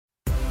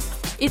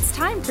It's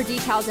time for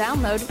Decal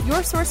Download,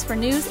 your source for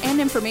news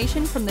and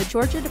information from the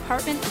Georgia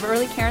Department of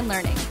Early Care and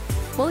Learning.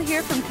 We'll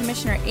hear from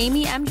Commissioner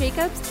Amy M.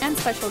 Jacobs and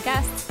special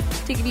guests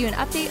to give you an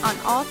update on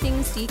all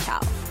things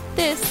Decal.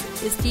 This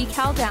is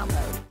Decal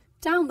Download.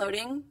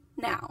 Downloading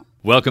now.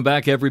 Welcome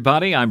back,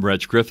 everybody. I'm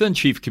Reg Griffin,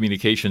 Chief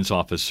Communications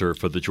Officer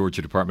for the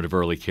Georgia Department of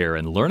Early Care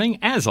and Learning,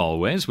 as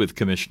always, with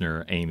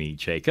Commissioner Amy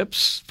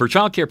Jacobs. For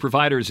child care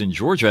providers in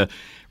Georgia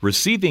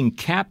receiving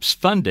CAPS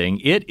funding,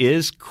 it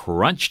is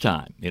crunch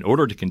time. In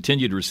order to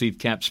continue to receive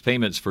CAPS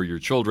payments for your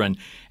children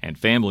and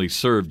families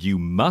served, you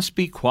must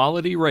be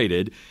quality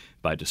rated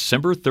by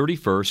December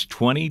 31st,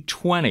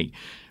 2020.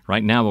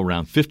 Right now,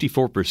 around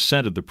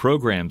 54% of the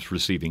programs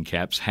receiving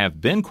CAPS have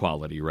been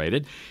quality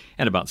rated,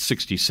 and about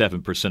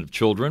 67% of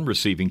children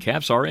receiving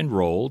CAPS are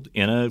enrolled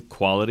in a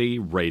quality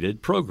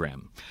rated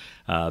program.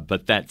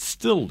 But that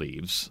still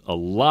leaves a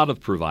lot of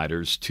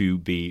providers to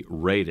be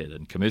rated.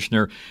 And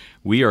Commissioner,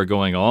 we are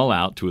going all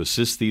out to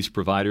assist these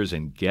providers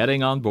in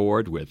getting on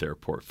board with their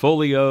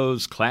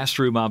portfolios,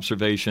 classroom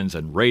observations,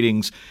 and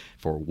ratings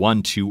for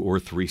 1, 2, or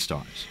 3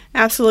 stars.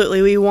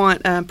 Absolutely. We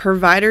want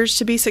providers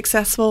to be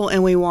successful,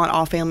 and we want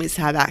all families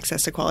to have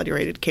access to quality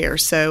rated care.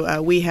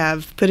 So we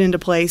have put into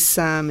place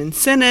some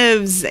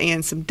incentives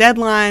and some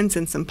deadlines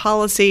and some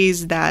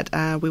policies that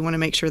we want to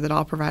make sure that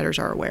all providers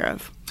are aware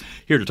of.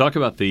 Here to talk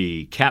about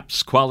the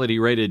CAPS Quality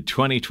Rated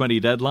 2020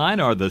 deadline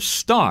are the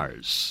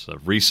stars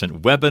of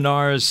recent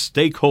webinars,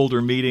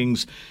 stakeholder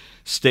meetings,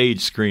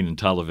 stage, screen, and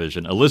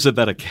television.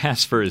 Elizabeth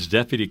Casper is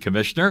Deputy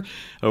Commissioner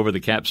over the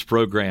CAPS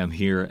program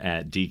here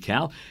at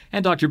Decal,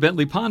 and Dr.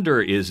 Bentley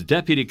Ponder is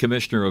Deputy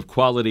Commissioner of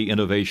Quality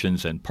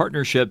Innovations and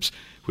Partnerships,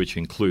 which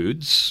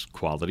includes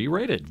Quality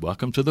Rated.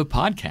 Welcome to the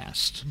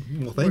podcast.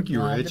 Well, thank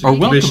you, Rich. Or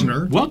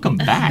welcome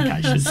back,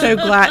 I should say.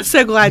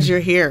 So glad you're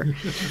here.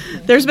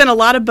 There's been a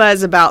lot of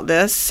buzz about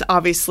this,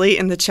 obviously,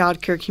 in the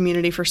child care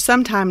community for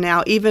some time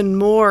now, even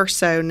more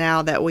so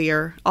now that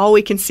all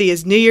we can see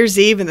is New Year's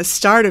Eve and the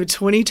start of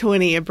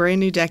 2020, a brand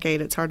new decade.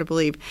 It's hard to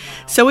believe.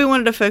 Wow. So we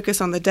wanted to focus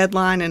on the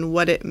deadline and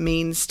what it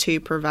means to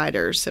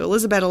providers. So,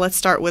 Elizabeth, let's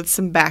start with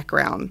some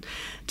background.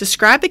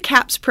 Describe the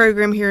CAPS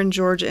program here in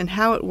Georgia and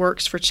how it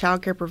works for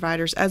child care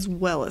providers as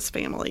well as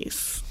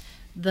families.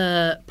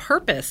 The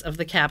purpose of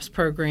the CAPS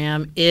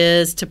program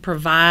is to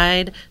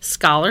provide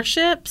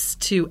scholarships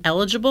to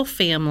eligible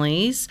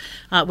families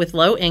with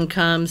low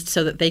incomes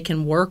so that they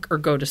can work or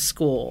go to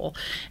school.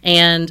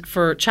 And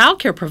for child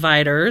care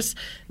providers,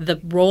 the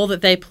role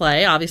that they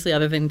play, obviously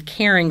other than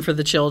caring for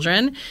the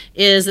children,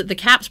 is that the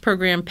CAPS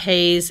program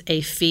pays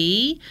a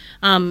fee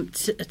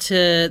to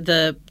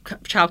the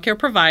child care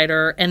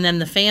provider, and then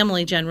the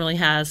family generally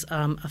has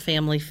a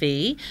family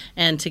fee,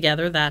 and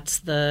together that's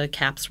the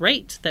CAPS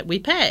rate that we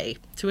pay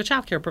to a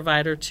child care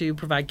provider to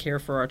provide care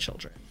for our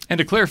children. And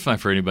to clarify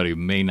for anybody who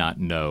may not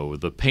know,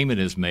 the payment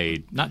is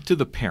made not to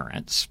the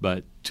parents,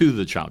 but to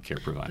the child care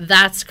provider.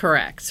 That's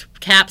correct.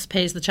 CAPS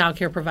pays the child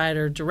care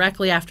provider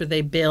directly after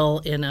they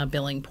bill in a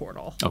billing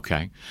portal.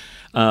 Okay.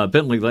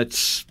 Bentley,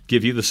 let's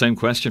give you the same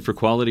question for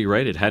Quality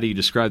Rated. How do you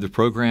describe the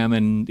program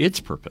and its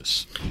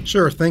purpose?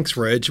 Sure. Thanks,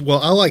 Reg. Well,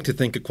 I like to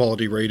think of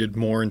Quality Rated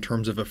more in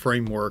terms of a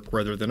framework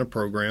rather than a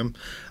program.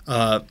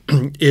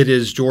 It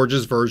is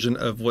Georgia's version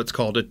of what's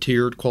called a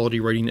tiered quality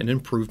rating and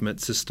improvement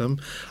system.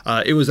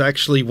 It was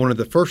actually one of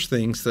the first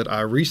things that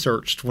I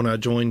researched when I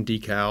joined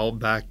Decal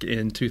back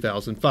in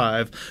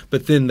 2005,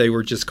 but then they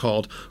were just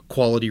called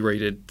Quality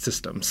Rated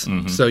systems.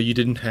 Mm-hmm. So you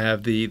didn't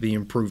have the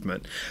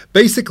improvement.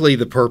 Basically,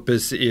 the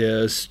purpose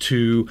is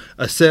to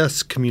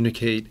assess,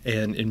 communicate,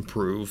 and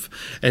improve.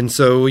 And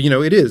so,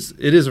 it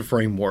is a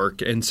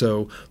framework. And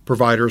so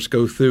providers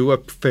go through a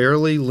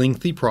fairly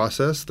lengthy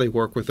process. They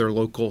work with their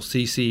local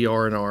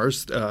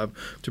CCR&Rs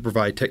to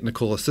provide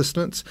technical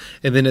assistance.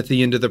 And then at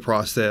the end of the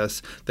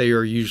process, they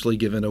are usually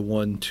given a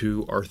 1,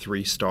 2, or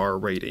 3 star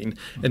rating.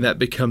 And that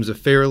becomes a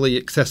fairly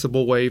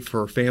accessible way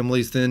for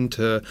families then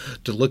to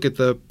look at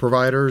the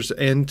providers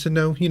and to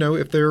know,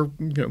 if they're,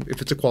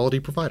 if it's a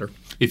quality provider.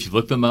 If you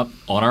look them up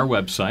on our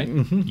website,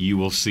 mm-hmm. you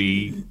will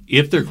see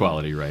if they're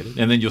quality rated,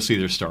 and then you'll see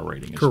their star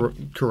rating as well.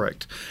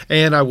 Correct.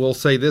 And I will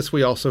say this,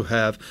 we also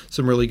have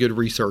some really good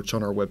research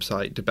on our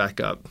website to back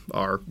up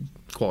our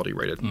quality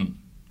rated. Mm.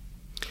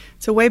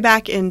 So way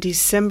back in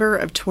December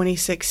of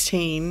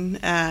 2016,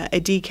 a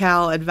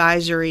Decal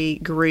advisory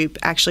group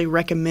actually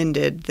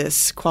recommended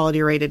this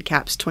quality rated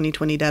CAPS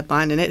 2020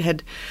 deadline,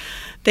 and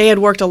they had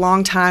worked a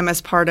long time as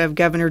part of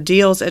Governor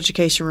Deal's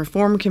Education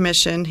Reform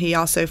Commission. He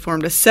also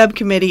formed a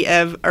subcommittee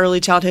of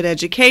early childhood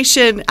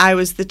education. I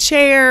was the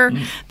chair.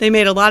 They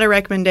made a lot of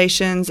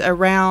recommendations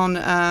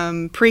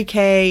around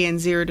pre-K and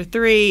 0 to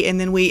 3, and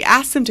then we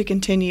asked them to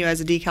continue as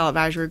a Decal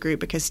advisory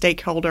group because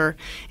stakeholder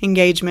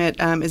engagement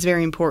is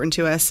very important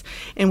to us.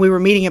 And we were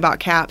meeting about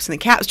CAPS, and the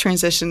CAPS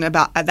transitioned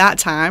about at that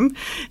time.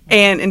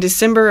 And in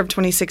December of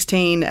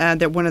 2016,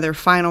 one of their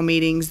final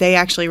meetings, they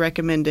actually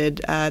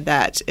recommended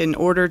that in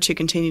order to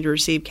continue continue to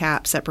receive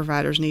CAPS, that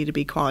providers need to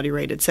be quality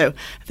rated. So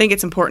I think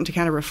it's important to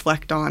kind of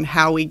reflect on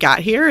how we got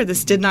here.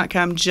 This did not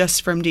come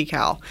just from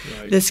DeCal.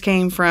 Right. This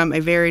came from a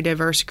very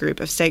diverse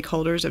group of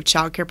stakeholders, of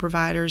child care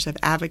providers, of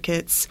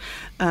advocates,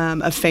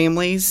 of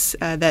families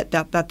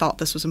that thought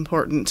this was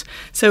important.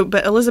 So,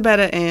 but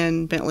Elizabeth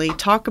and Bentley,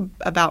 talk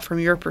about from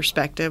your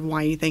perspective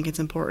why you think it's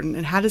important,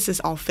 and how does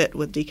this all fit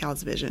with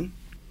DeCal's vision?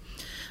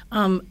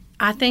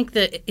 I think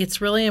that it's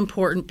really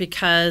important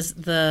because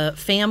the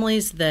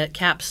families that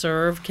CAPS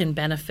serve can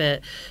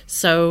benefit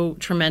so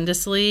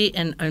tremendously,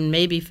 and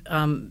maybe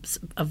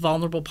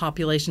vulnerable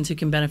populations who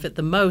can benefit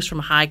the most from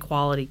high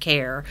quality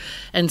care.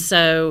 And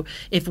so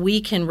if we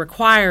can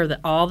require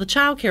that all the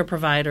child care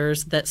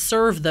providers that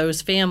serve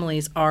those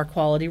families are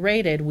quality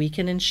rated, we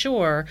can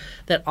ensure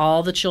that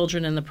all the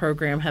children in the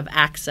program have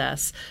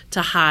access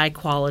to high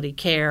quality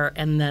care,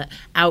 and the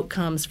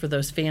outcomes for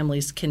those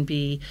families can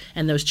be,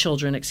 and those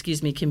children,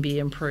 can be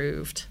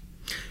improved.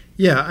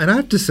 Yeah, and I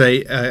have to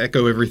say,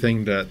 echo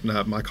everything that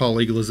my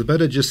colleague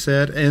Elizabeth just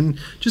said, and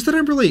just that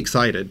I'm really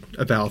excited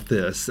about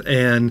this.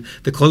 And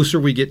the closer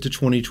we get to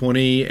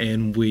 2020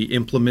 and we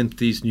implement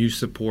these new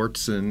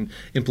supports and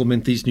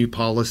implement these new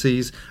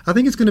policies, I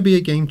think it's going to be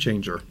a game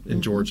changer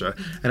in Georgia.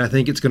 And I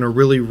think it's going to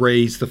really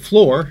raise the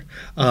floor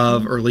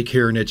of early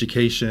care and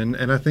education.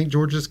 And I think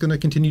Georgia is going to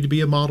continue to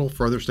be a model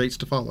for other states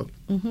to follow.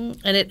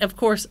 And it, of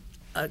course,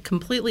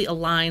 completely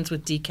aligns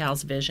with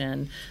DeCal's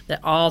vision that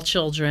all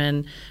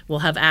children will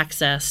have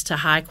access to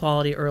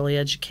high-quality early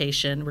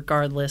education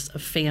regardless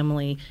of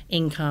family,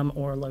 income,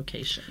 or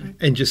location.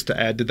 And just to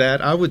add to that,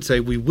 I would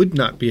say we would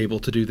not be able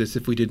to do this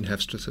if we didn't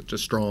have such a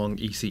strong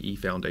ECE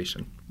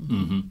foundation.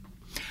 Mm-hmm.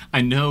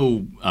 I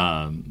know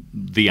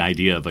the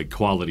idea of a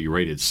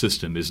quality-rated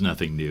system is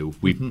nothing new.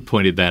 We've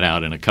pointed that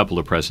out in a couple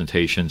of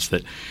presentations,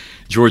 that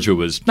Georgia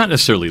was not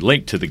necessarily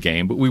late to the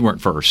game, but we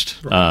weren't first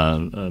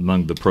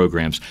among the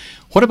programs.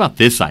 What about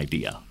this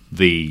idea,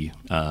 the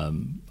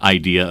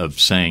idea of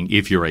saying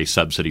if you're a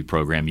subsidy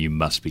program, you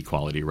must be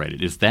quality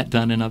rated? Is that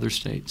done in other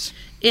states?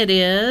 It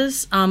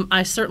is.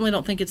 I certainly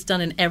don't think it's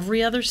done in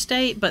every other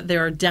state, but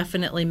there are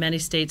definitely many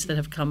states that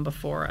have come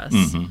before us.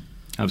 Mm-hmm.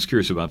 I was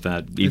curious about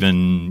that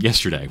even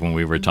yesterday when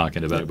we were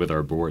talking about it with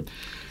our board.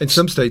 And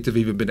some states have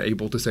even been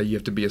able to say you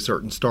have to be a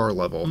certain star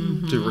level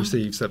to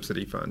receive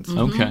subsidy funds.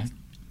 Okay.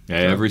 Yeah,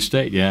 every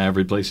state,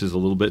 every place is a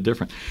little bit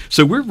different.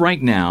 So we're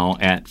right now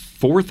at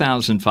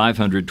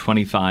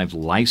 4,525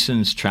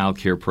 licensed child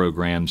care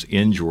programs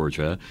in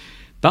Georgia,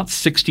 about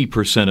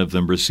 60% of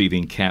them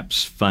receiving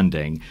CAPS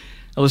funding.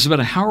 Elizabeth,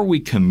 how are we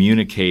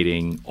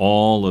communicating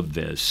all of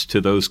this to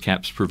those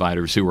CAPS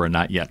providers who are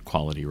not yet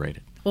quality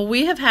rated? Well,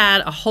 we have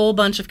had a whole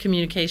bunch of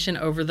communication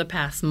over the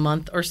past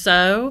month or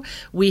so.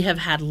 We have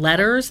had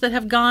letters that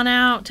have gone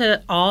out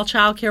to all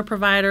child care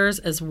providers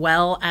as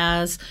well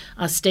as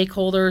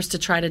stakeholders to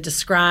try to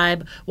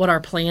describe what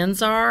our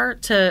plans are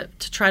to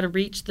try to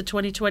reach the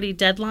 2020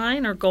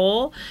 deadline or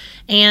goal.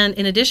 And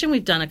in addition,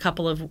 we've done a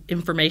couple of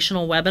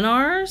informational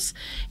webinars,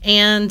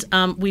 and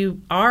we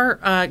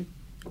are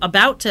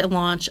about to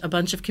launch a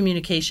bunch of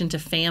communication to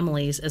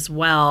families as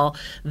well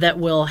that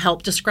will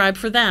help describe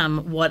for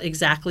them what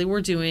exactly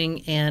we're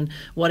doing and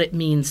what it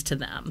means to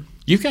them.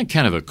 You've got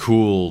kind of a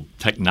cool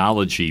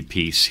technology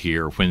piece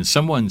here. When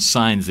someone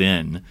signs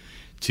in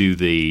to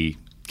the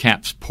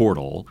CAPS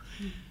portal,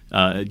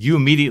 you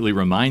immediately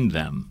remind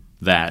them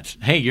that,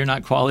 hey, you're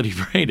not quality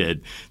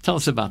rated. Tell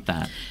us about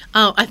that.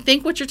 I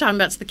think what you're talking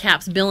about is the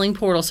CAPS billing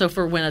portal. So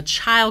for when a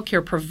child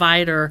care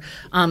provider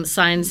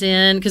signs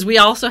in, because we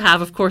also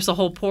have, of course, a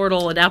whole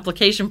portal and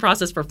application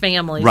process for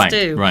families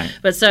too. Right.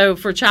 But so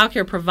for child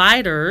care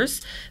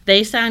providers,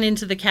 they sign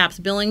into the CAPS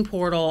billing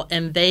portal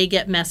and they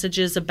get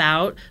messages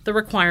about the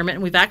requirement.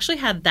 And we've actually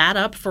had that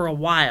up for a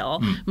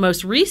while.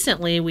 Most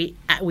recently,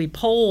 we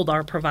polled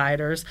our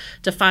providers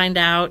to find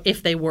out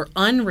if they were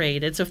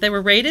unrated. So if they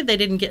were rated, they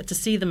didn't get to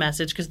see the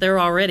message because they're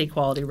already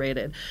quality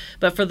rated.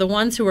 But for the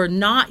ones who are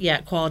not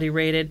yet quality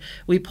rated,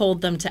 we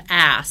polled them to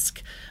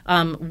ask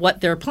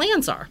what their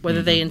plans are,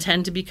 whether they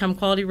intend to become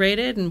quality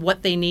rated and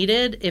what they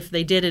needed if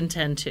they did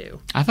intend to.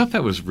 I thought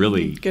that was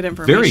really good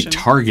information. Very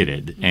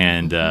targeted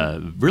and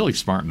really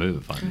smart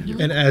move.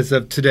 And as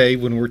of today,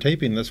 when we're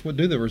taping this, what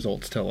do the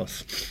results tell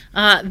us?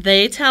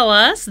 They tell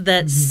us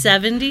that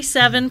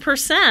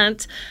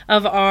 77%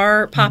 of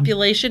our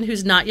population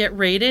who's not yet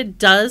rated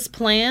does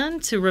plan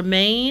to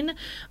remain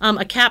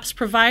a CAPS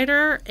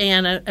provider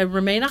and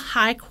remain a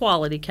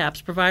high-quality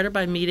CAPS provider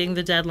by meeting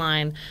the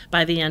deadline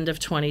by the end of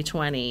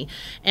 2020.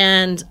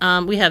 And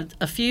we have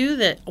a few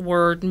that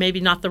were maybe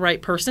not the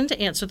right person to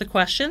answer the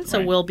question,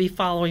 so we'll be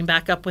following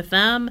back up with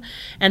them.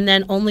 And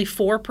then only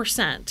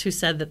 4% who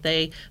said that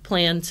they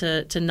plan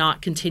to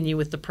not continue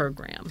with the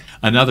program.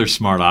 Another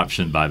smart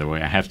option, by the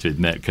way, I have to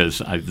admit,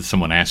 because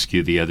someone asked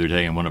you the other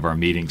day in one of our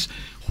meetings,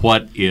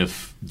 what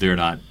if they're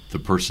not the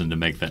person to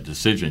make that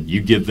decision?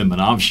 You give them an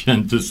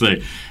option to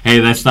say, hey,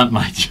 that's not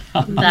my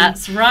job.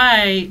 That's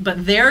right,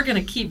 but they're going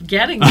to keep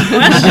getting the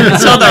question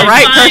until the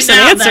right person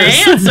answers.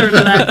 The answer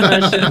to that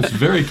question. That's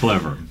very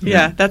clever.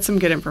 Yeah, that's some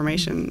good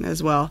information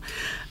as well.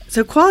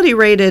 So quality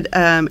rated,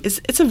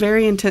 it's a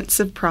very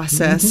intensive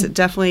process. It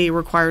definitely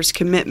requires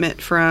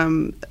commitment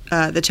from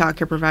the child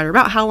care provider.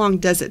 About how long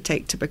does it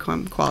take to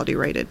become quality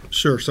rated?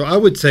 Sure. So I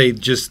would say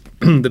just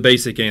the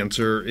basic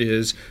answer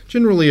is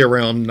generally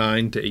around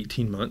 9 to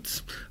 18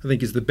 months, I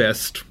think is the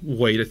best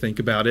way to think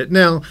about it.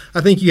 Now, I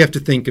think you have to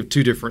think of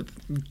two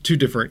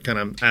different kind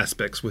of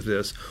aspects with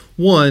this.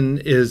 One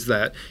is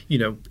that,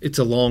 it's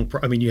a long,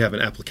 you have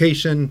an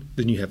application,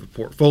 then you have a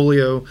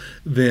portfolio.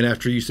 Then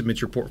after you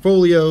submit your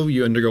portfolio,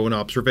 you undergo an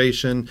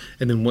observation.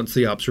 And then once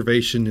the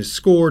observation is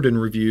scored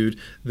and reviewed,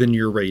 then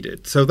you're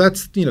rated. So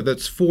that's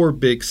 4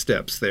 big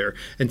steps there.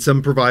 And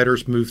some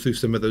providers move through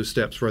some of those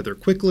steps rather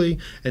quickly,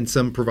 and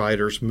some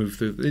providers move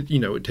through,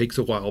 it takes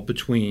a while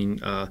between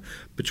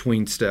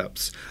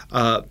steps.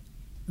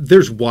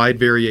 There's wide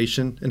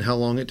variation in how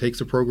long it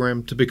takes a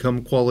program to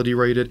become quality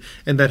rated,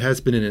 and that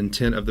has been an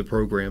intent of the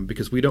program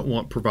because we don't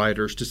want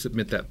providers to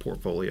submit that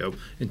portfolio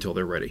until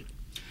they're ready.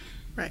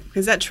 Right,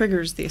 because that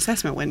triggers the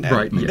assessment window.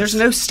 Right, yes. There's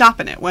no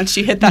stopping it once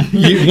you hit that.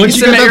 Once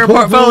you submit your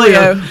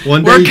portfolio.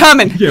 We're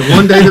coming. Yeah,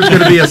 one day there's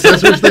going to be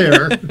assessors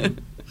there.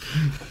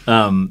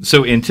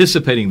 So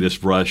anticipating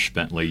this rush,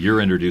 Bentley,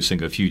 you're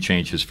introducing a few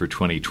changes for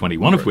 2020,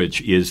 one of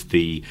which is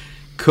the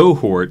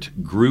cohort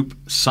group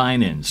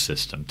sign-in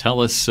system. Tell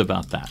us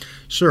about that.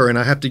 Sure, and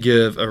I have to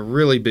give a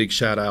really big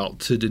shout out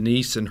to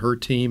Denise and her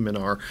team and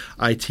our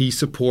IT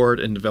support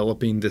in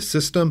developing this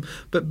system.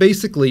 But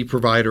basically,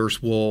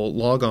 providers will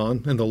log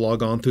on, and they'll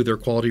log on through their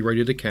quality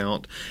rated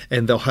account,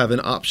 and they'll have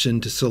an option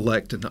to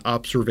select an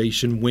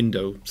observation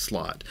window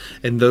slot.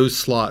 And those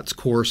slots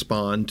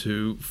correspond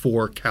to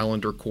 4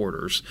 calendar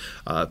quarters.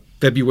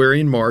 February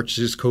and March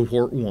is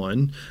cohort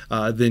 1.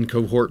 Then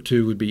cohort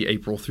 2 would be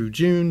April through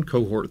June.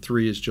 Cohort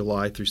 3 is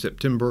July through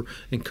September.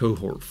 And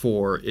cohort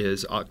 4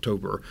 is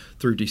October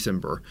through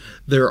December.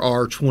 There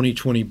are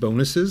 2020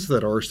 bonuses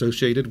that are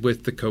associated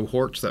with the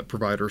cohorts that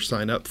providers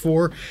sign up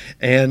for.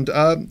 And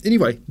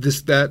anyway,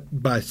 that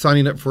by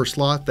signing up for a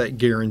slot, that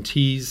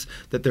guarantees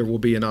that there will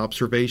be an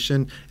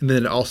observation. And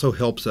then it also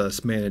helps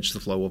us manage the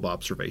flow of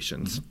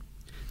observations.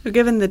 So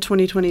given the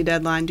 2020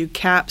 deadline, do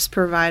CAPS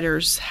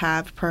providers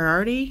have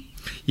priority?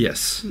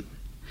 Yes.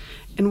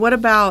 And what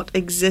about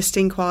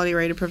existing quality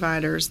rated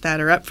providers that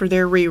are up for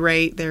their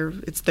re-rate?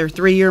 It's their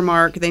 3-year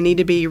mark. They need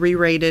to be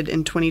re-rated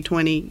in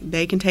 2020.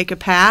 They can take a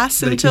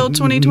pass until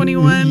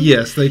 2021?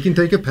 Yes, they can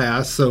take a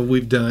pass. So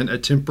we've done a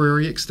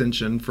temporary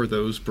extension for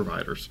those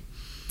providers.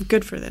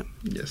 Good for them.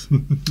 Yes.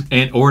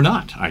 Or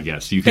not, I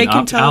guess. You can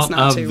opt out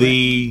of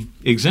the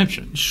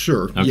exemption.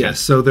 Sure. Okay. Yes.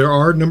 So there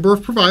are a number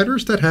of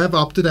providers that have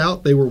opted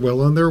out. They were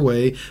well on their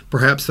way.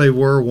 Perhaps they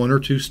were 1 or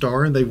 2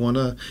 star and they want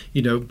to,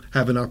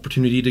 have an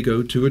opportunity to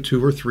go to a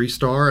 2 or 3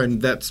 star,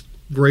 and that's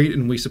great,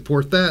 and we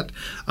support that.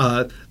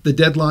 The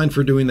deadline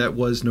for doing that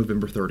was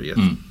November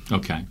 30th.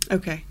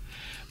 Okay.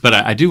 But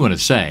I do want to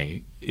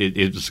say,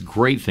 it's a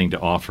great thing to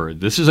offer.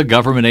 This is a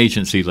government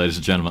agency, ladies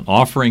and gentlemen,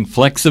 offering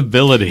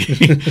flexibility.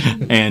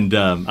 And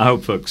I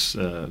hope folks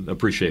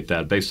appreciate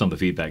that. Based on the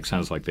feedback,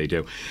 sounds like they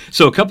do.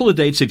 So a couple of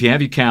dates, if you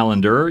have your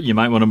calendar, you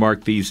might want to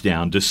mark these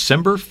down.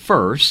 December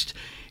 1st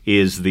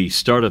is the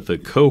start of the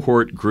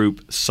cohort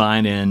group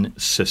sign-in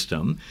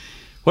system.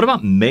 What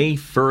about May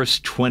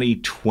 1st,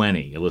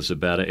 2020,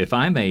 Elizabeth? If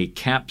I'm a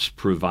CAPS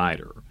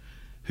provider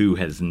who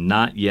has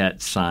not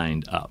yet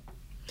signed up?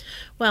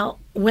 Well,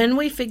 when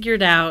we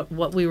figured out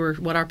what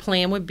our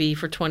plan would be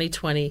for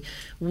 2020,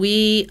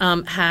 we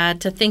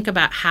had to think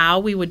about how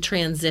we would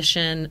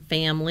transition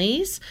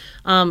families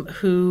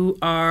who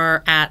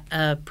are at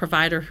a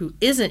provider who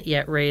isn't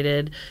yet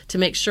rated to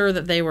make sure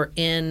that they were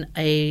in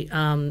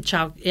enrolled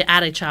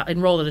at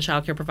a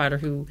child care provider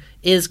who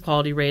is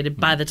quality rated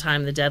by the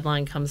time the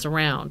deadline comes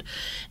around.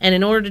 And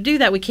in order to do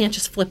that, we can't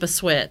just flip a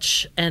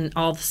switch and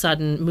all of a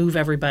sudden move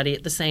everybody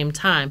at the same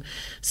time.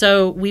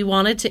 So we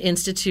wanted to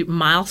institute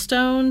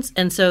milestones.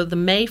 And so the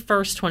May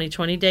 1st,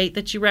 2020 date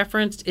that you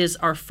referenced is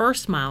our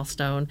first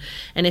milestone.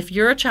 And if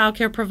you're a child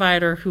care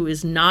provider who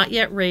is not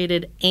yet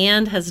rated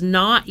and has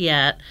not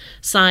yet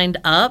signed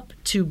up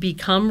to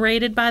become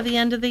rated by the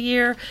end of the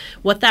year,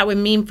 what that would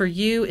mean for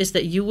you is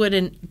that you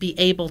wouldn't be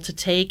able to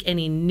take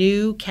any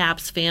new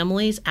CAPS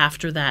families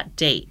after that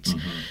date.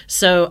 Mm-hmm.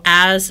 So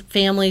as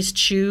families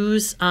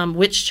choose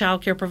which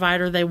child care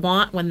provider they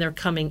want when they're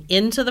coming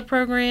into the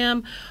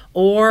program,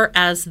 or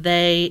as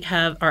they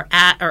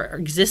are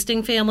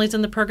existing families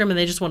in the program and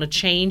they just want to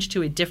change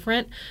to a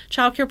different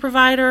child care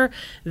provider,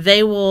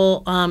 they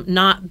will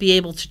not be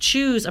able to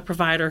choose a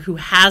provider who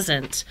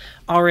hasn't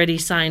already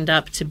signed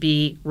up to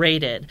be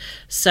rated,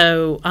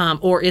 so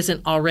or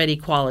isn't already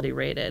quality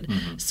rated.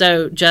 Mm-hmm.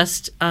 So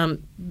just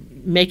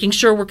making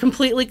sure we're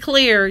completely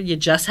clear, you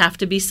just have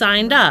to be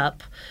signed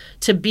up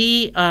to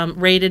be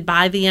rated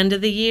by the end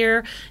of the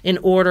year in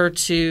order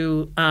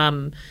to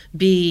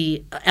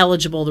be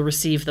eligible to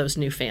receive those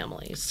new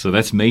families. So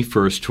that's May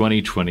 1st,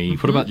 2020.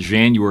 Mm-hmm. What about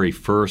January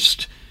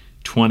 1st,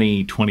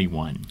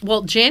 2021?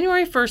 Well,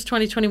 January 1st,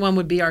 2021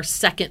 would be our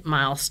second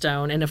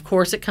milestone. And of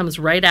course, it comes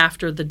right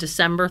after the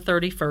December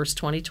 31st,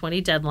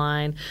 2020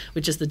 deadline,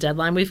 which is the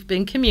deadline we've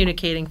been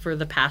communicating for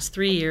the past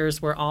 3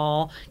 years, where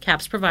all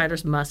CAPS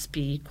providers must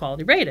be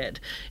quality rated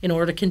in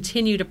order to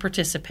continue to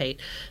participate.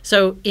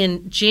 So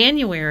in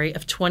January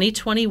of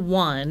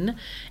 2021,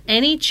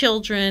 any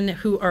children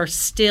who are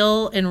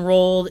still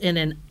enrolled in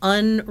an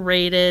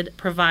unrated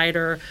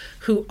provider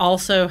who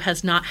also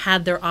has not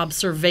had their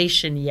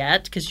observation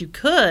yet, because you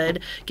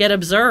could get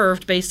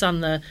observed based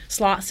on the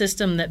slot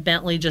system that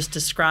Bentley just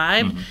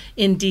described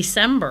in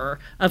December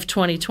of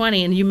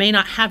 2020, and you may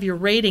not have your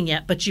rating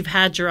yet, but you've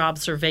had your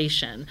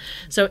observation.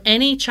 So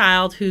any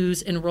child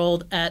who's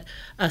enrolled at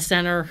a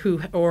center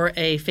or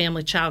a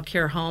family child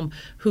care home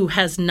who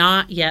has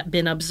not yet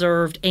been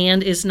observed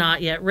and is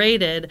not yet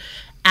rated,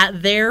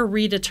 at their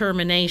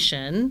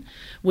redetermination,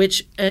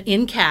 which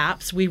in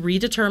CAPS, we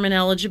redetermine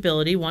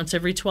eligibility once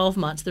every 12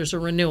 months. There's a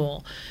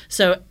renewal.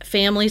 So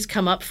families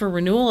come up for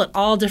renewal at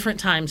all different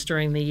times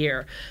during the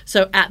year.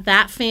 So at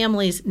that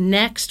family's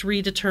next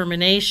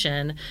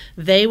redetermination,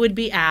 they would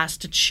be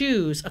asked to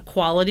choose a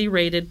quality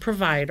rated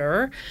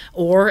provider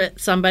or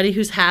somebody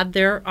who's had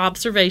their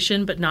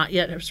observation but not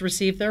yet has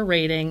received their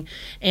rating.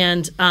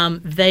 And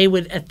they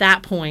would at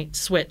that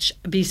point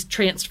be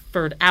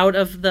transferred out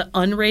of the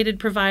unrated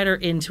provider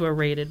into a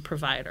rated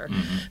provider.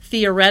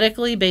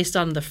 Theoretically, based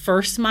on the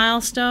first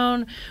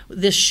milestone,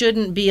 this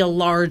shouldn't be a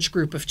large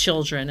group of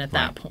children at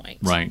that point.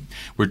 Right.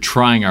 We're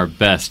trying our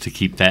best to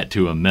keep that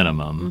to a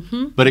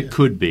minimum, but it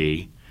could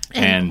be,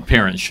 and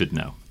parents should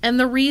know. And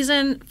the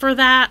reason for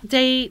that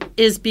date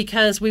is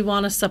because we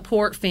want to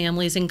support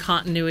families in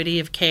continuity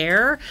of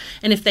care.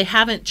 And if they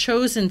haven't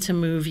chosen to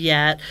move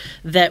yet,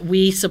 that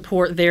we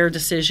support their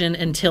decision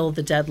until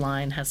the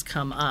deadline has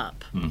come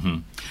up.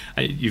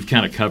 You've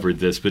kind of covered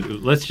this, but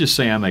let's just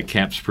say I'm a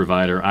CAPS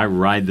provider. I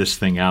ride this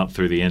thing out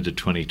through the end of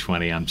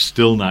 2020. I'm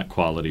still not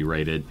quality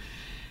rated.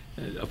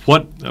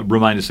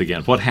 Remind us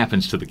again, what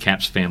happens to the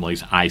CAPS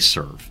families I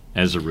serve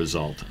as a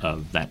result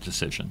of that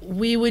decision?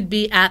 We would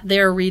be at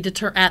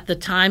the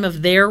time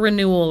of their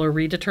renewal or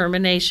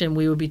redetermination,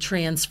 we would be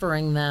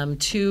transferring them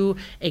to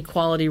a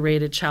quality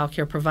rated child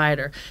care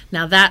provider.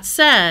 Now that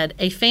said,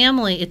 a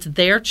family, it's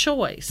their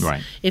choice.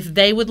 Right. If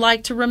they would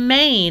like to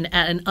remain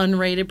at an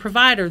unrated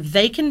provider,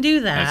 they can do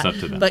that. That's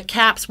up to them. But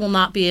CAPS will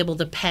not be able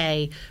to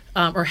pay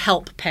or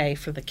help pay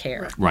for the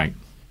care. Right.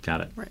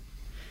 Got it. Right.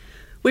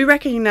 We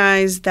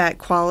recognize that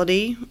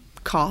quality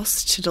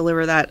costs to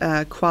deliver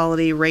that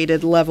quality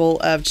rated level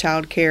of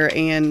child care,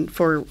 and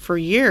for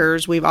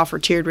years we've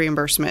offered tiered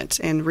reimbursement,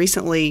 and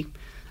recently,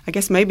 I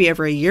guess maybe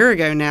over a year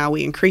ago now,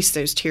 we increased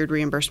those tiered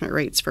reimbursement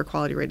rates for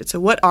quality rated. So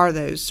what are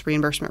those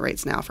reimbursement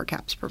rates now for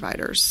CAPS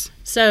providers?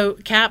 So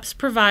CAPS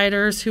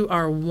providers who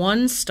are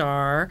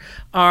 1-star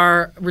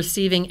are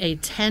receiving a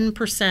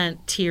 10%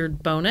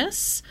 tiered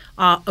bonus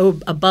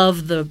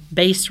above the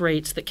base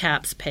rates that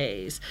CAPS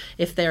pays.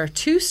 If they are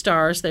 2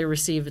 stars, they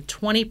receive a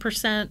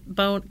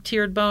 20%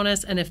 tiered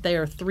bonus, and if they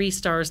are 3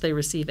 stars, they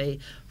receive a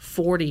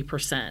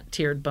 40%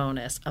 tiered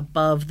bonus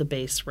above the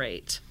base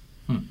rate.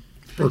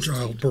 Per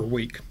child per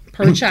week.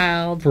 Per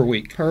child. Per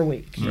week. Per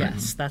week,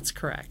 yes, that's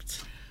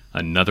correct.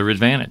 Another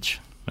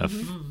advantage of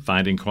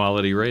finding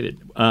quality rated.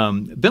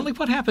 Bentley,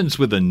 what happens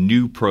with a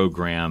new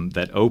program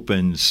that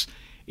opens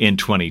in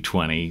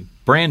 2020,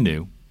 brand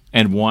new,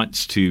 and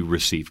wants to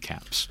receive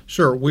CAPS?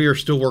 Sure. We are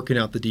still working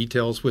out the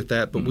details with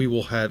that, but we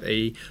will have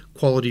a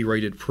quality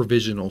rated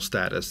provisional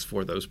status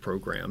for those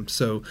programs.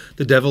 So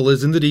the devil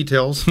is in the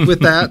details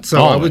with that.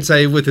 So I would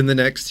say within the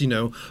next,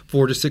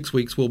 4 to 6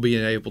 weeks, we'll be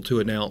able to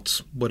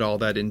announce what all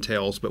that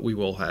entails, but we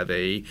will have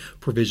a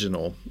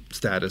provisional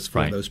status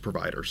for those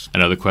providers. I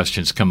know the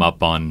questions come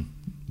up on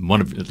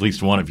at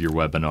least one of your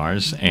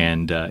webinars,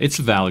 and it's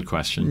a valid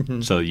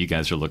question, so you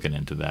guys are looking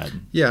into that.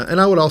 Yeah, and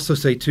I would also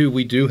say, too,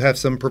 we do have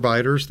some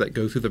providers that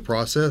go through the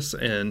process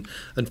and,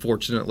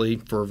 unfortunately,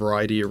 for a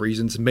variety of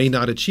reasons, may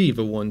not achieve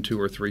a 1,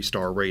 2, or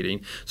 3-star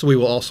rating. So we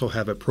will also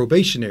have a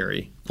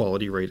probationary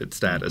quality rated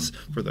status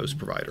for those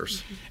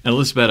providers. And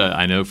Elizabeth,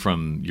 I know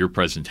from your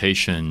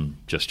presentation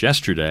just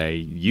yesterday,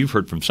 you've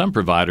heard from some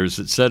providers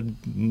that said,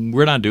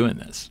 we're not doing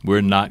this.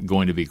 We're not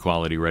going to be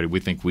quality rated. We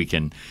think we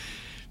can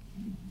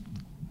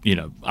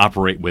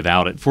operate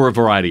without it for a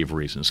variety of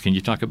reasons. Can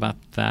you talk about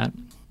that?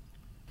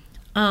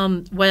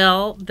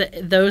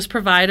 Those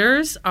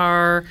providers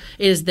it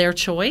is their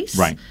choice.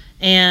 Right.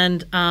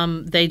 And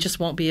they just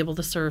won't be able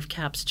to serve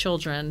CAPS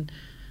children.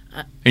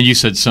 And you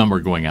said some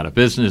are going out of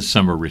business,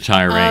 some are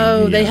retiring.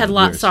 Oh, they had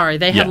lots. Sorry,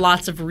 they had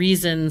lots of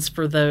reasons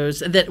for those.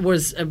 That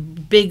was a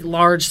big,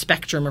 large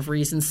spectrum of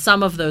reasons.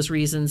 Some of those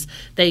reasons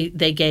they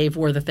gave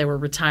were that they were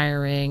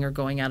retiring or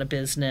going out of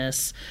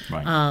business,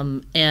 right.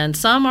 And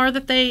some are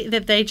that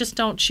they just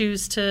don't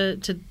choose to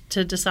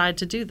to decide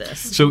to do this.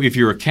 So if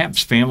you're a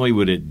CAPS family,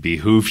 would it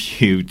behoove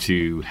you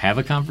to have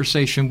a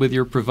conversation with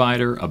your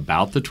provider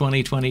about the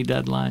 2020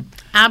 deadline?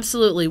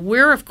 Absolutely.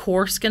 We're, of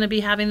course, going to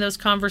be having those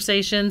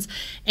conversations.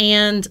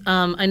 And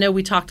I know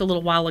we talked a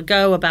little while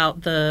ago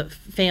about the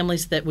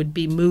families that would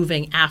be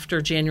moving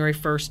after January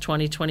 1st,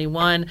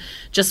 2021.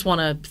 Just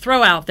want to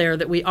throw out there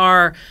that we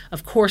are,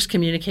 of course,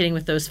 communicating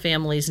with those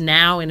families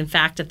now. And in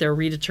fact, at their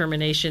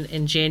redetermination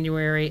in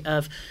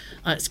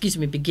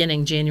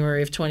beginning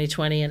January of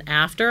 2020 and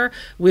after,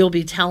 we'll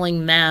be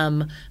telling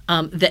them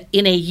that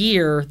in a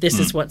year, this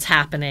is what's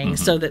happening,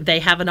 so that they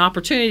have an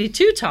opportunity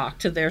to talk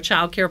to their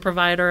child care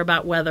provider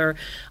about whether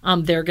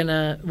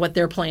what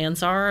their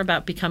plans are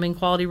about becoming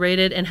quality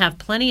rated, and have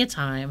plenty of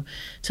time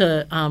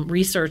to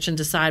research and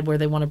decide where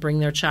they want to bring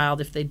their child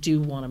if they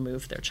do want to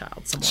move their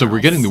child somewhere So we're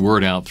else. getting the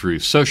word out through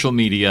social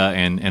media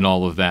and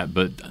all of that.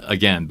 But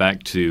again,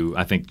 back to,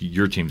 I think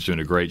your team's doing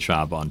a great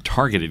job on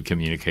targeted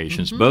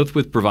communications, both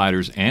with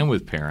providers and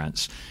with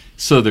parents,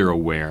 so they're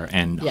aware.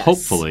 And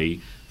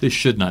hopefully this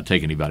should not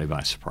take anybody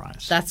by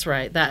surprise. That's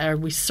right.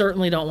 We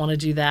certainly don't want to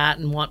do that,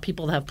 and want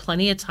people to have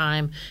plenty of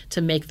time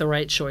to make the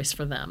right choice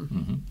for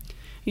them.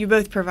 You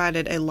both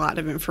provided a lot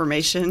of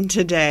information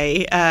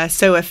today.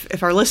 So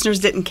if our listeners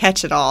didn't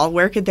catch it all,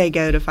 where could they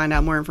go to find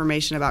out more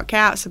information about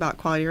CAPS, about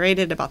Quality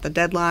Rated, about the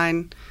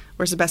deadline?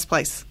 Where's the best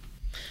place?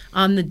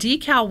 On the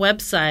DECAL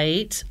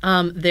website,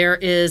 there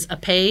is a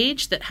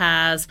page that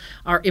has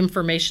our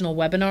informational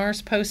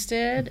webinars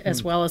posted,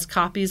 as well as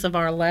copies of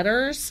our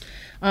letters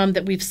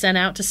that we've sent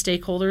out to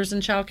stakeholders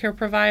and child care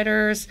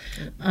providers.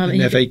 An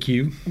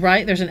FAQ.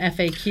 Right, there's an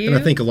FAQ. And I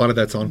think a lot of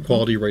that's on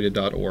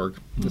qualityrated.org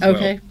as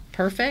Okay, well.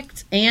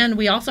 perfect. And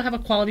we also have a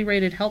Quality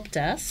Rated help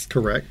desk.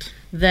 Correct.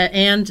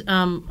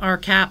 Our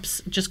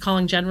CAPS, just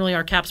calling generally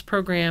our CAPS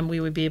program, we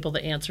would be able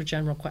to answer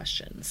general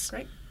questions.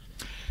 Great.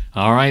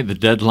 All right, the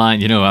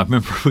deadline. I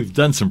remember we've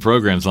done some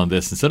programs on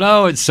this and said,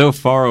 it's so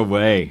far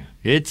away.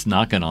 It's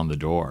knocking on the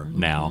door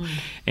now.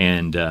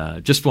 And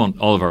just want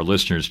all of our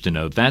listeners to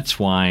know that's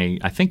why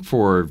I think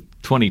for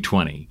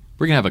 2020,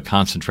 we're going to have a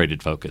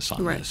concentrated focus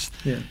on this.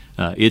 Yeah.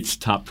 It's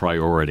top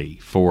priority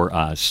for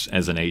us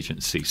as an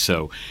agency.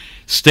 So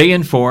stay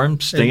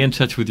informed, stay in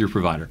touch with your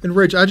provider. And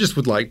Rich, I just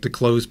would like to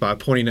close by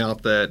pointing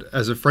out that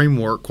as a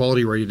framework,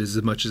 Quality Rated is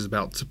as much as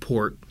about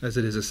support as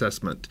it is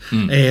assessment.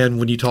 And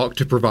when you talk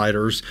to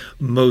providers,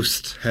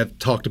 most have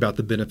talked about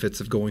the benefits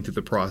of going through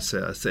the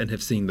process and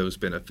have seen those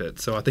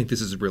benefits. So I think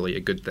this is really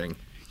a good thing.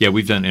 Yeah,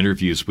 we've done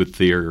interviews with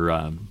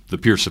the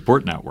peer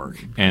support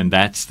network, and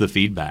that's the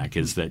feedback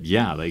is that,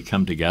 they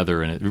come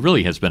together, and it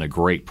really has been a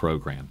great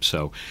program.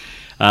 So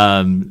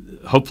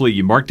hopefully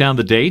you mark down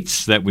the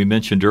dates that we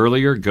mentioned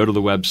earlier. Go to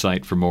the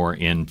website for more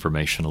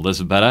information.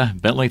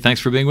 Elizabeth Bentley, thanks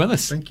for being with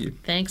us. Thank you.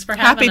 Thanks for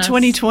having us.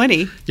 Happy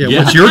 2020. Yeah,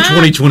 what's your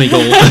 2020 goal,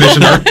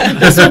 Commissioner?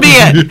 This will be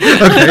it.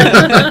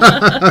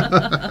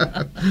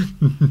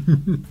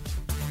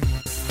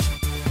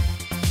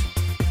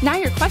 Now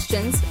your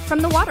questions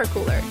from the water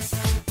cooler.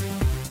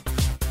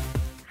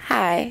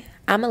 Hi,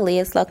 I'm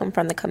Aaliyah Slocum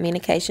from the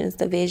Communications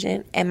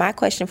Division, and my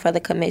question for the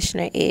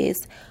Commissioner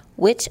is,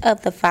 which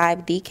of the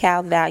 5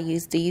 DECAL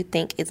values do you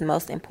think is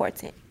most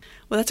important?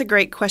 Well, that's a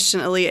great question,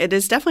 Aaliyah. It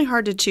is definitely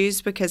hard to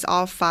choose because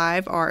all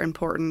 5 are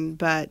important,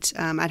 but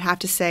I'd have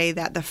to say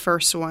that the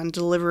first one,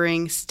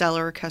 delivering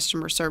stellar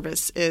customer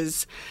service,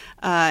 is,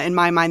 in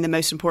my mind, the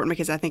most important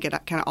because I think it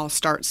kind of all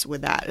starts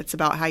with that. It's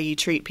about how you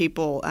treat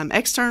people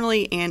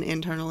externally and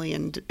internally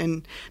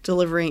and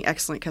delivering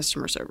excellent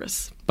customer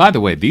service. By the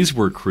way, these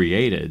were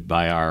created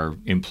by our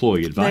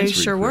employee advisory They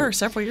sure group. were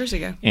several years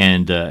ago.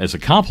 And as a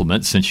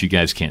compliment, since you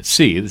guys can't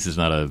see, this is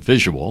not a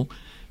visual,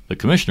 the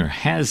Commissioner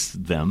has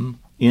them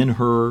in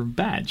her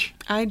badge.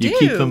 I do. You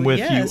keep them with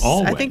yes. you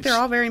always. I think they're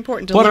all very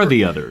important. What are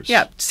the others?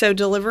 Yeah. So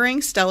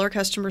delivering stellar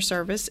customer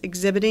service,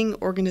 exhibiting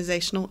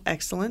organizational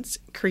excellence,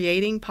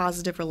 creating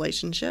positive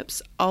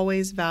relationships,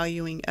 always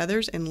valuing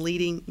others, and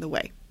leading the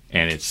way.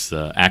 And it's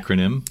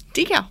acronym?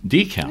 DECAL.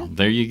 DECAL. Yeah.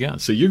 There you go.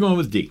 So you're going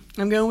with D.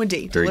 I'm going with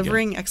D. Very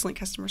Delivering excellent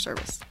customer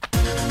service.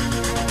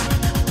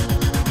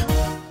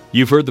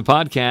 You've heard the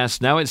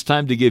podcast. Now it's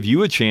time to give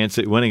you a chance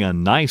at winning a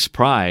nice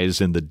prize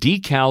in the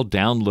DECAL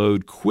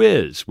Download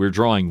Quiz. We're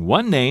drawing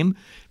one name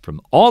from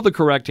all the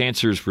correct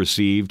answers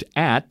received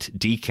at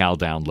DECAL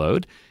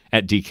Download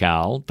at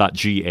decal.ga.gov,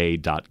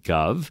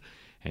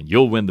 and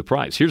you'll win the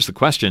prize. Here's the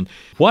question.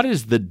 What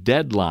is the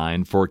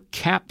deadline for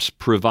CAPS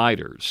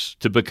providers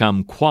to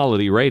become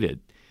quality rated?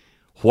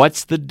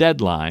 What's the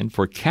deadline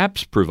for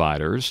CAPS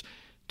providers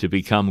to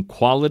become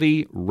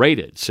quality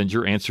rated? Send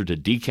your answer to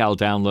DECAL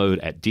Download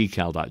at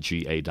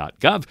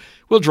decal.ga.gov.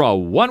 We'll draw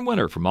one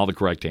winner from all the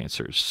correct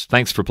answers.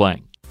 Thanks for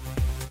playing.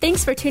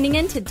 Thanks for tuning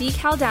in to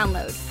DECAL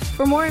Download.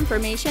 For more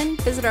information,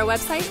 visit our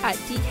website at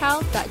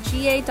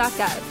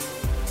decal.ga.gov.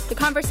 The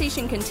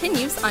conversation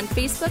continues on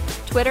Facebook,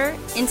 Twitter,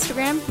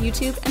 Instagram,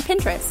 YouTube, and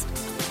Pinterest.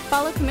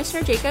 Follow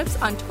Commissioner Jacobs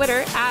on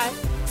Twitter at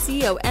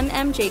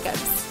COMM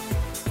Jacobs.